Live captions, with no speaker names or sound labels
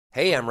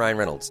Hey, I'm Ryan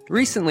Reynolds.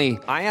 Recently,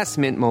 I asked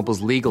Mint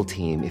Mobile's legal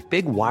team if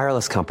big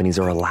wireless companies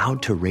are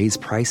allowed to raise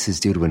prices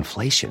due to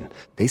inflation.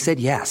 They said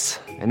yes.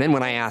 And then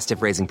when I asked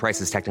if raising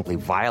prices technically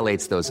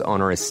violates those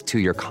onerous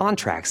two-year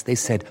contracts, they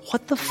said,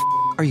 "What the f***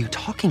 are you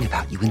talking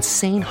about, you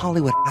insane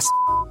Hollywood ass?"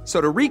 So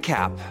to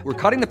recap, we're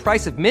cutting the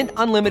price of Mint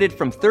Unlimited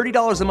from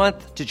 $30 a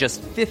month to just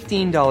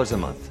 $15 a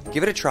month.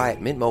 Give it a try at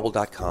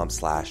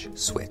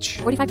mintmobile.com/switch.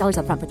 $45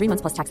 up front for 3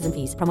 months plus taxes and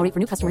fees. Promo rate for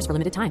new customers for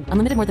limited time.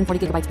 Unlimited more than 40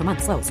 gigabytes per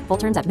month. Slows full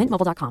terms at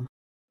mintmobile.com.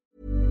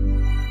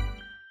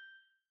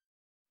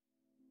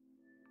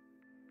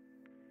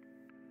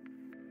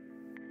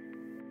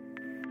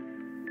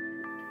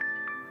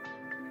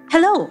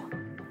 Hello,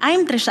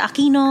 I'm Trisha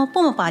Aquino,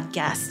 Puma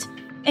Podcast,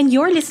 and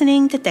you're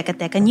listening to Teka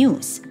Teka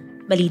News.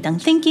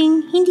 Balitang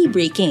thinking, hindi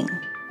breaking.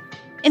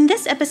 In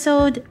this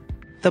episode,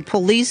 the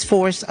police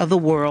force of the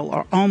world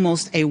are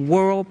almost a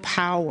world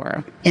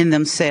power in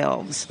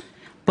themselves.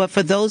 But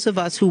for those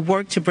of us who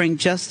work to bring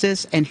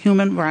justice and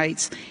human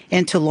rights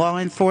into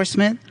law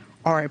enforcement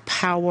are a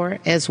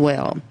power as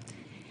well.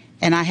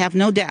 And I have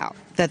no doubt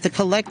that the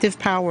collective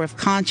power of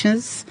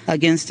conscience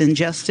against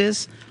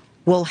injustice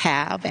will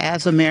have,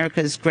 as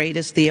America's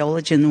greatest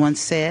theologian once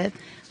said,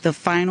 the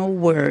final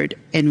word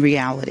in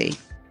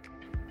reality.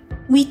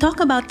 We talk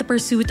about the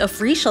pursuit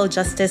of racial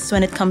justice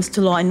when it comes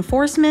to law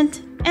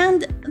enforcement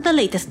and the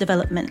latest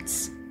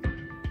developments.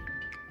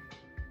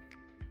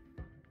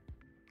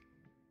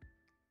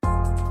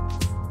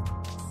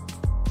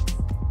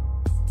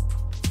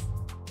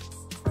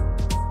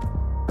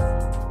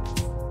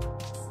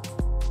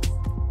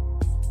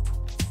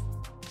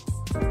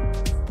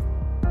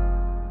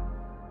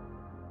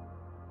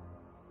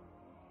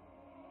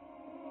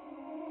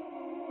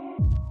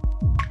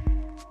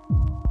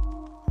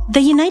 The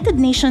United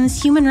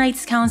Nations Human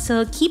Rights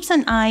Council keeps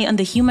an eye on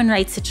the human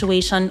rights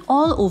situation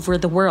all over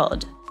the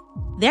world.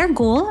 Their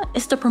goal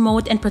is to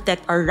promote and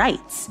protect our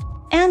rights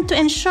and to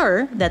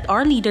ensure that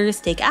our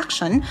leaders take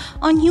action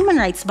on human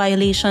rights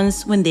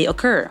violations when they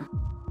occur.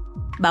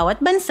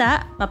 Bawat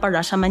bansa,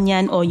 mapa-Russia man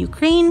yan o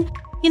Ukraine,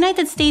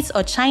 United States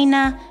o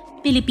China,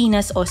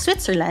 Pilipinas o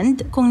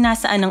Switzerland, kung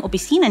nasaan ang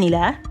opisina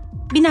nila,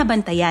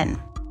 binabantayan.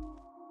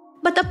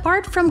 But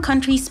apart from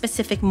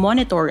country-specific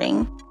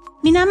monitoring,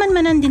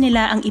 minamanmanan din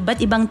nila ang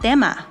iba't ibang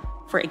tema.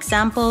 For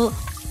example,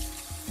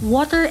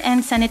 water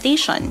and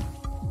sanitation.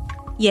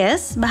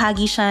 Yes,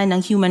 bahagi siya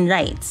ng human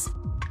rights.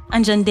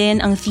 Andyan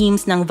din ang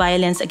themes ng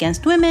violence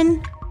against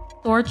women,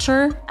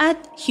 torture, at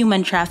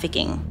human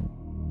trafficking.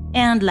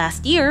 And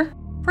last year,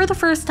 for the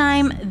first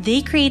time,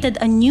 they created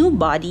a new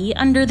body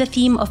under the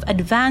theme of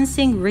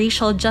advancing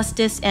racial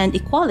justice and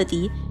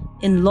equality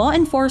in law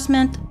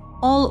enforcement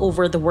all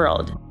over the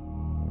world.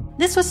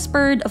 This was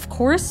spurred, of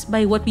course,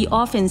 by what we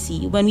often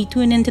see when we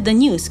tune into the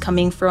news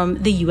coming from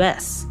the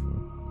US.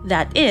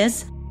 That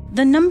is,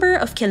 the number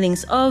of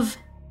killings of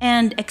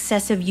and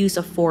excessive use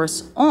of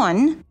force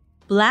on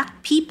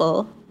Black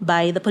people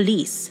by the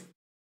police.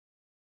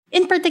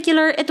 In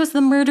particular, it was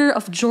the murder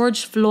of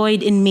George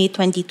Floyd in May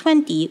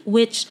 2020,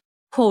 which,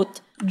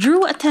 quote,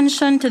 drew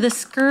attention to the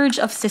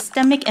scourge of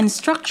systemic and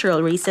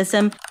structural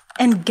racism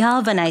and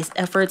galvanized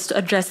efforts to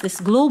address this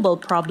global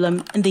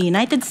problem in the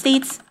United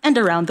States and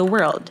around the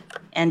world,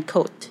 end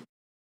quote.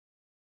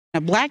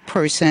 A Black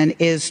person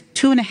is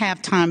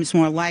 2.5 times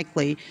more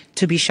likely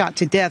to be shot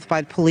to death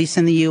by police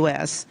in the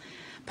U.S.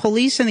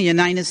 Police in the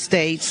United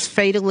States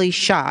fatally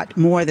shot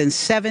more than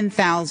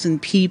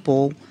 7,000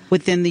 people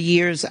within the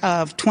years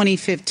of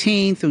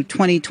 2015 through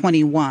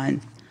 2021.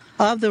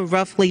 Of the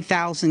roughly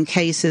 1,000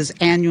 cases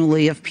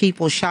annually of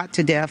people shot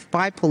to death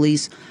by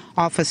police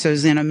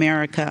officers in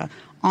America,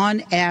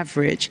 on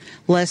average,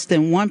 less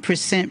than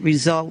 1%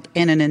 result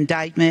in an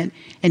indictment,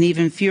 and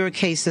even fewer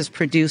cases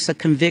produce a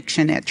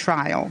conviction at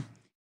trial.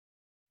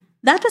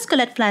 That was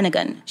Colette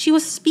Flanagan. She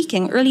was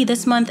speaking early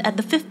this month at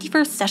the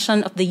 51st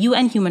session of the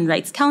UN Human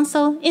Rights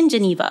Council in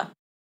Geneva.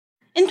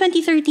 In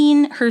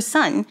 2013, her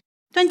son,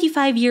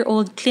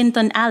 25-year-old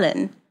Clinton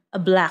Allen, a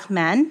Black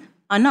man,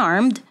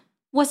 unarmed,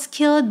 was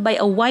killed by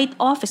a white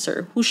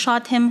officer who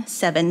shot him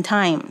 7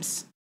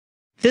 times.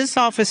 This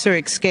officer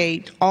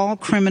escaped all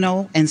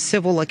criminal and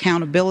civil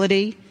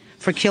accountability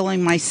for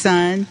killing my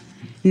son.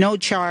 No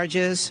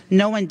charges,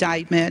 no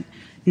indictment,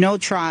 no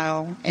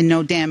trial, and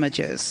no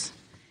damages.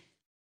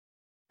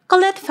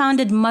 Colette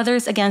founded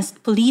Mothers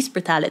Against Police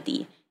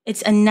Brutality.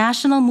 It's a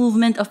national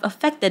movement of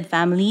affected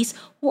families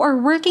who are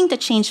working to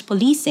change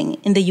policing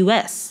in the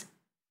U.S.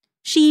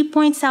 She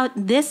points out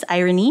this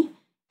irony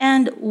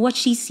and what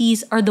she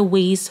sees are the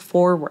ways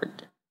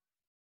forward.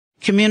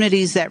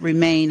 Communities that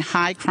remain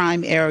high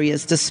crime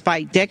areas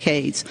despite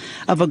decades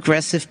of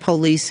aggressive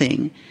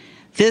policing.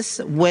 This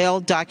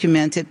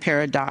well-documented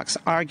paradox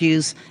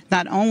argues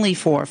not only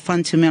for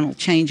fundamental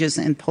changes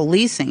in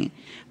policing,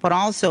 but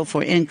also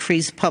for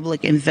increased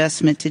public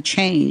investment to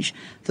change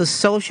the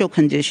social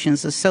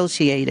conditions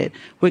associated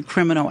with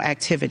criminal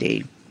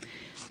activity.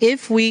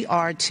 If we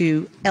are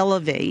to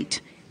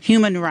elevate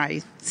human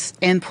rights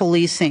and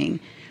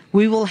policing,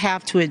 we will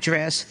have to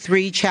address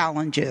 3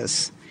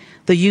 challenges: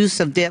 the use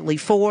of deadly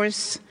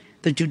force,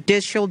 the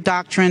judicial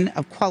doctrine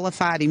of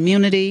qualified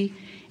immunity,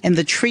 and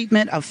the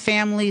treatment of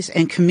families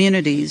and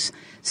communities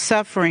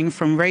suffering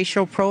from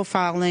racial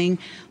profiling,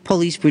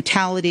 police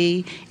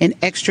brutality, and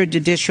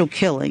extrajudicial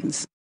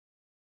killings.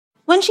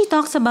 When she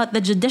talks about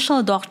the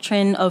judicial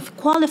doctrine of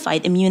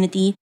qualified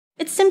immunity,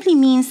 it simply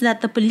means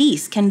that the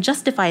police can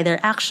justify their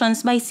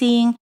actions by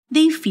saying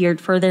they feared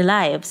for their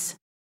lives.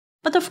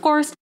 But of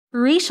course,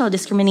 racial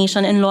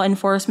discrimination in law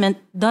enforcement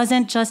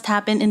doesn't just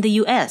happen in the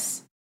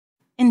US.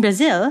 In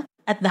Brazil,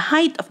 at the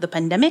height of the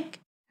pandemic,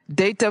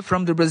 data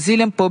from the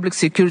Brazilian Public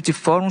Security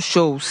Forum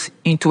shows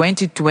in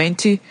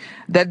 2020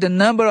 that the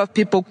number of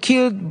people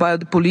killed by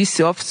the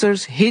police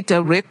officers hit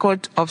a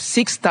record of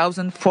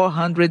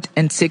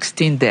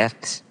 6,416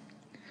 deaths.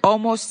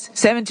 Almost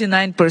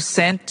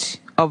 79%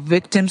 of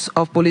victims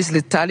of police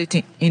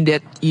lethality in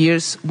that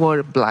years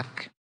were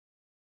Black.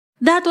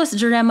 That was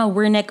Jurema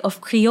Wernick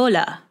of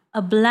Criolla,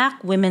 a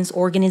Black women's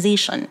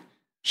organization.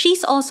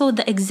 She's also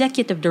the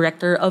executive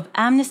director of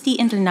Amnesty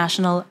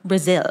International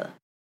Brazil.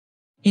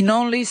 In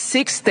only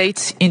 6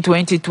 states in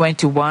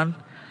 2021,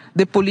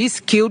 the police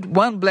killed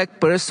one Black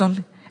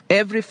person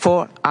every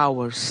 4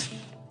 hours.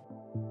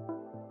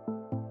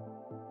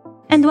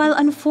 And while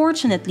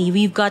unfortunately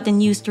we've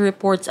gotten used to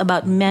reports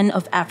about men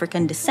of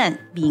African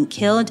descent being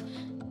killed,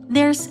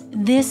 there's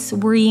this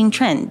worrying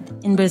trend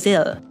in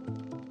Brazil.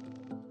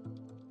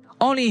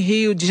 Only in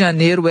Rio de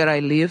Janeiro, where I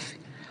live,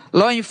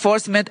 law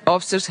enforcement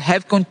officers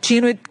have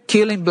continued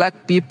killing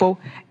Black people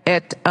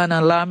at an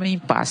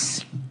alarming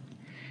pace.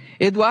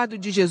 Eduardo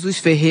de Jesus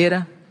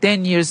Ferreira,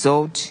 10 years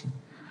old.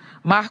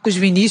 Marcos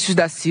Vinícius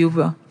da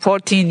Silva,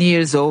 14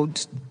 years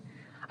old.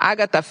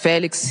 Agatha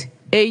Félix,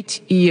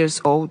 8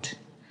 years old.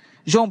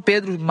 João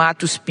Pedro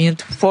Matos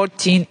Pinto,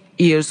 14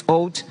 years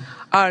old,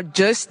 are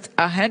just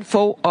a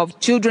handful of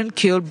children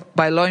killed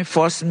by law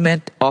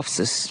enforcement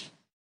officers.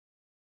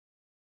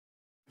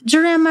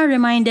 Jurema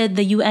reminded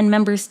the UN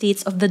member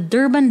states of the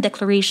Durban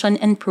Declaration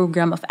and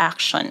Program of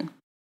Action.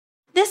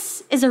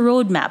 This is a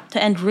roadmap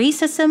to end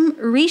racism,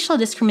 racial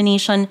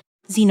discrimination,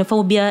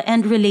 xenophobia,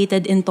 and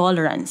related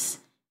intolerance.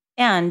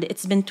 And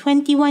it's been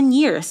 21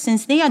 years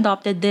since they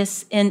adopted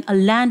this in a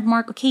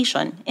landmark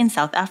occasion in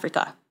South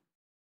Africa.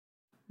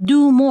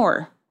 Do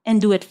more and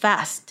do it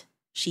fast,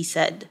 she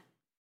said.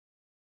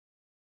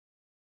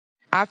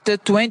 After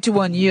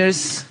 21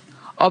 years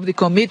of the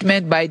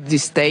commitment by the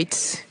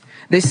states,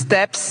 the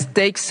steps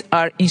taken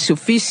are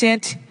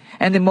insufficient,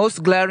 and the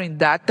most glaring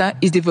data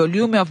is the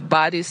volume of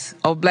bodies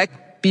of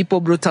Black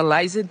people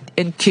brutalized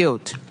and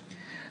killed,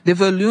 the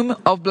volume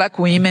of Black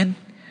women,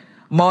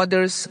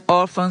 mothers,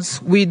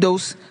 orphans,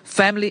 widows,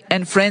 family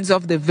and friends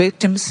of the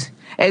victims,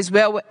 as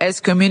well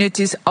as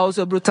communities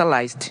also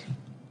brutalized.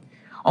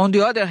 On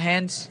the other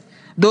hand,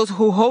 those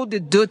who hold the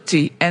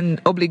duty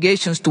and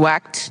obligations to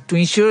act to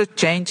ensure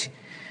change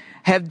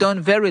have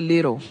done very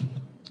little.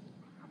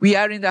 We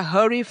are in a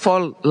hurry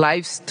for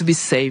lives to be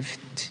saved.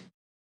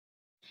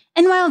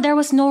 And while there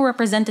was no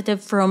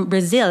representative from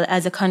Brazil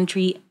as a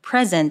country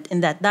present in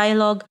that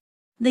dialogue,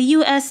 the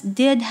US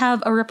did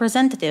have a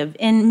representative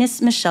in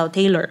Ms. Michelle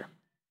Taylor.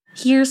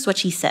 Here's what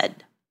she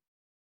said.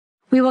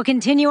 We will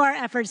continue our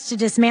efforts to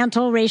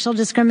dismantle racial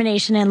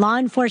discrimination in law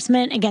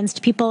enforcement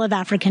against people of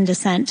African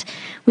descent.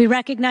 We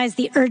recognize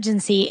the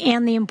urgency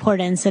and the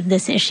importance of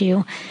this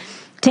issue.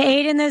 To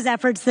aid in those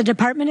efforts, the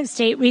Department of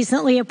State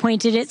recently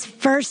appointed its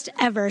first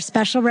ever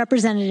special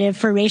representative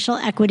for racial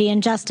equity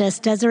and justice,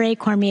 Desiree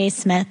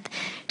Cormier-Smith.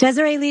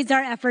 Desiree leads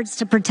our efforts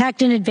to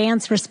protect and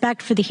advance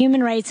respect for the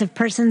human rights of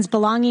persons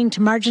belonging to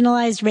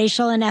marginalized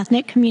racial and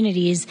ethnic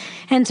communities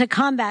and to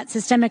combat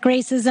systemic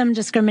racism,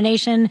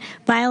 discrimination,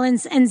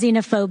 violence, and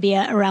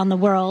xenophobia around the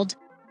world.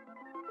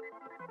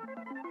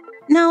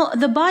 Now,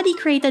 the body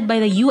created by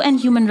the UN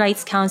Human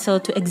Rights Council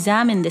to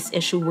examine this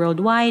issue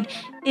worldwide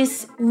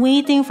is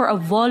waiting for a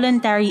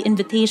voluntary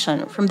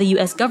invitation from the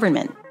US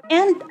government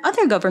and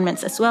other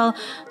governments as well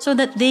so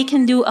that they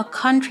can do a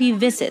country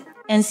visit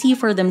and see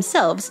for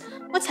themselves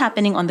what's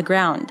happening on the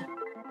ground.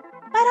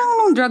 Parang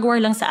nung drug war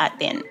lang sa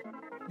atin.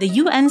 The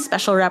UN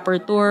Special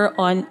Rapporteur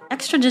on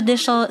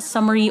extrajudicial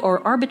summary or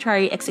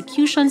arbitrary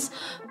executions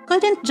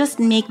couldn't just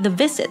make the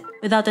visit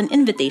without an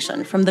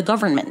invitation from the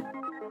government.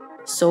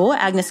 So,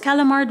 Agnes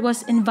Callamard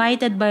was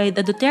invited by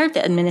the Duterte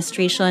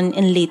administration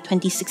in late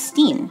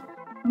 2016.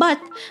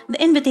 But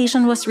the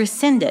invitation was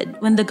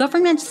rescinded when the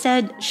government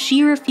said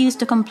she refused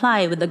to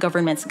comply with the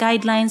government's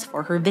guidelines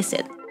for her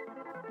visit.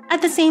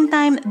 At the same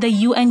time, the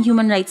UN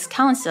Human Rights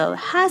Council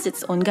has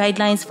its own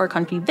guidelines for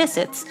country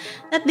visits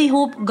that they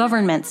hope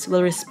governments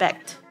will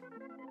respect.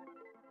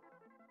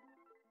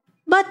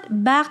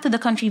 But back to the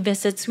country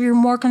visits we're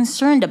more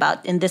concerned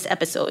about in this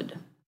episode.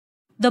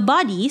 The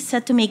body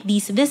set to make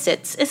these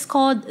visits is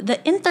called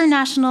the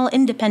International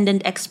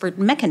Independent Expert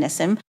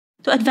Mechanism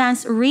to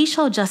Advance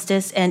Racial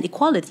Justice and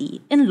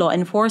Equality in Law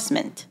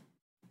Enforcement.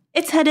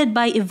 It's headed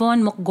by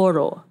Yvonne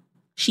Mokgoro.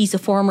 She's a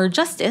former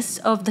justice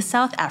of the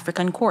South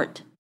African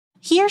Court.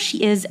 Here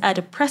she is at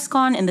a press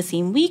con in the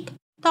same week,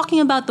 talking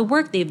about the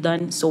work they've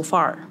done so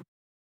far.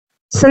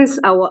 Since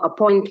our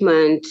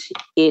appointment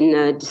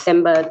in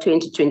December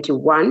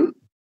 2021,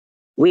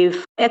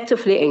 we've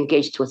actively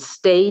engaged with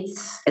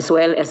states as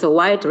well as a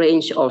wide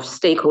range of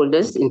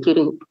stakeholders,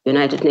 including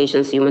United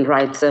Nations human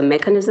rights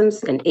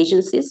mechanisms and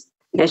agencies,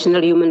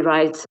 national human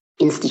rights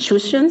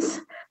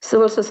institutions,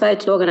 civil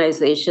society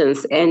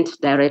organizations, and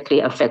directly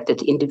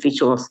affected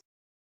individuals.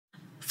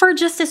 For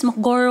Justice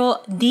Mokgoro,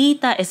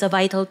 data is a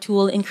vital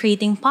tool in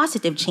creating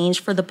positive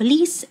change for the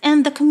police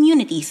and the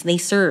communities they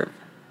serve.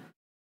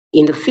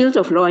 In the field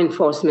of law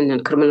enforcement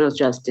and criminal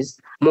justice,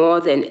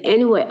 more than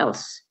anywhere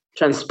else,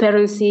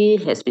 transparency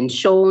has been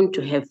shown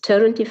to have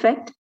deterrent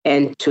effect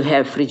and to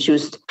have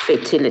reduced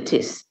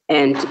fatalities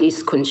and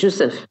is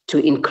conducive to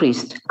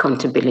increased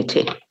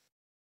accountability.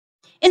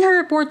 In her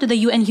report to the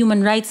UN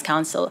Human Rights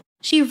Council,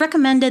 she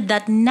recommended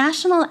that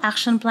national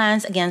action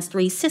plans against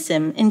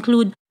racism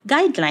include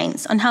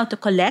guidelines on how to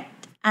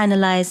collect,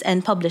 analyze,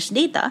 and publish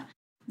data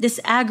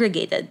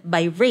disaggregated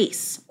by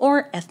race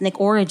or ethnic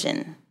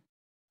origin.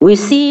 We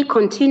see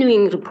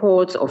continuing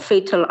reports of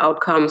fatal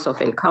outcomes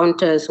of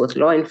encounters with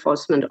law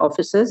enforcement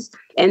officers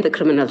and the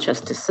criminal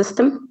justice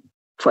system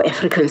for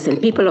Africans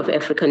and people of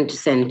African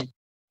descent.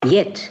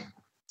 Yet,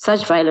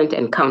 such violent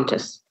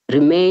encounters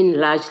remain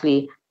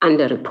largely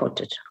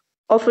underreported,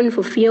 often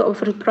for fear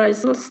of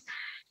reprisals,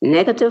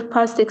 negative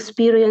past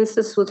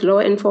experiences with law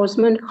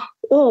enforcement,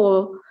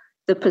 or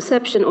the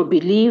perception or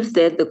belief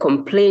that the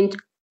complaint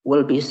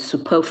will be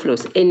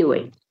superfluous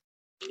anyway.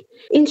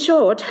 In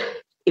short,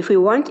 if we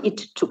want it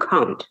to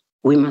count,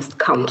 we must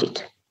count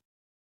it.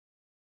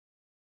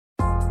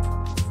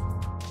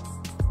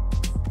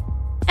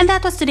 And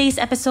that was today's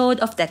episode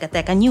of Teka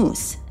Teka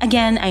News.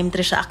 Again, I'm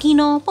Trisha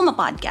Aquino, Puma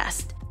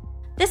Podcast.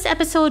 This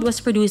episode was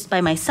produced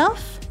by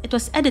myself. It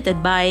was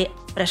edited by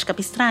Presh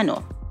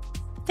Capistrano.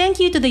 Thank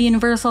you to the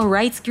Universal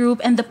Rights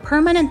Group and the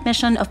Permanent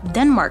Mission of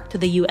Denmark to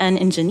the UN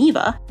in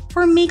Geneva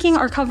for making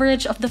our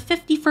coverage of the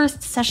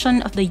 51st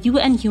session of the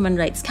UN Human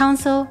Rights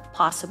Council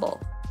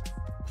possible.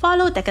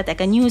 Follow Teka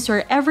Teka News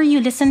wherever you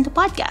listen to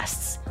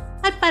podcasts.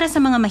 At para sa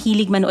mga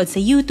mahilig manood sa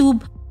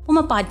YouTube,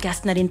 Puma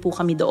Podcast na rin po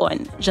kami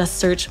doon. Just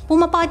search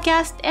Puma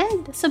Podcast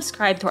and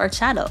subscribe to our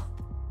channel.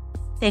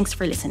 Thanks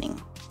for listening.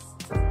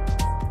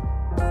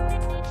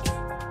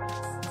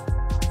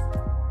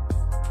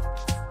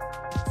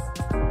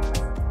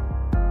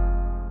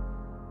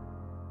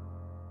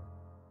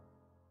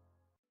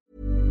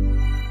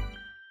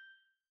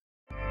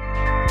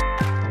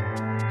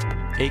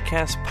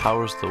 Acast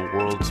powers the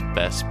world's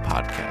best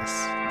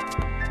podcasts.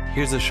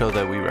 Here's a show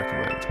that we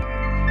recommend.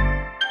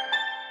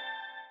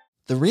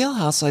 The Real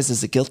Housewives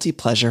is a guilty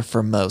pleasure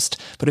for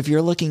most, but if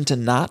you're looking to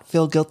not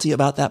feel guilty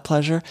about that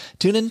pleasure,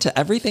 tune in to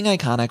Everything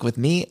Iconic with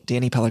me,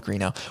 Danny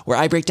Pellegrino, where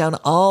I break down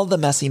all the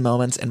messy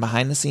moments and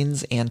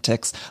behind-the-scenes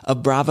antics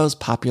of Bravo's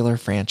popular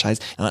franchise.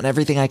 And on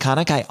Everything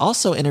Iconic, I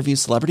also interview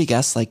celebrity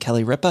guests like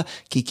Kelly Ripa,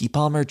 Keke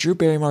Palmer, Drew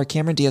Barrymore,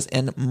 Cameron Diaz,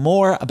 and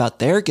more about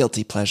their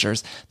guilty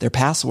pleasures, their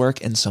past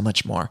work, and so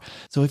much more.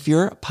 So if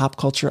you're pop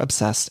culture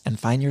obsessed and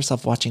find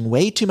yourself watching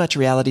way too much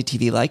reality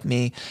TV like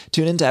me,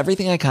 tune in to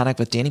Everything Iconic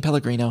with Danny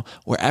Pellegrino,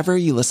 wherever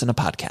you listen to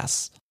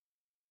podcasts.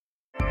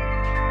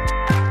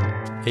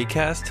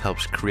 Acast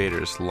helps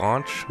creators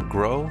launch,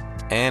 grow,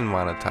 and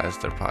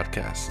monetize their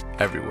podcasts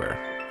everywhere.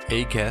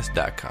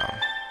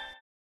 Acast.com.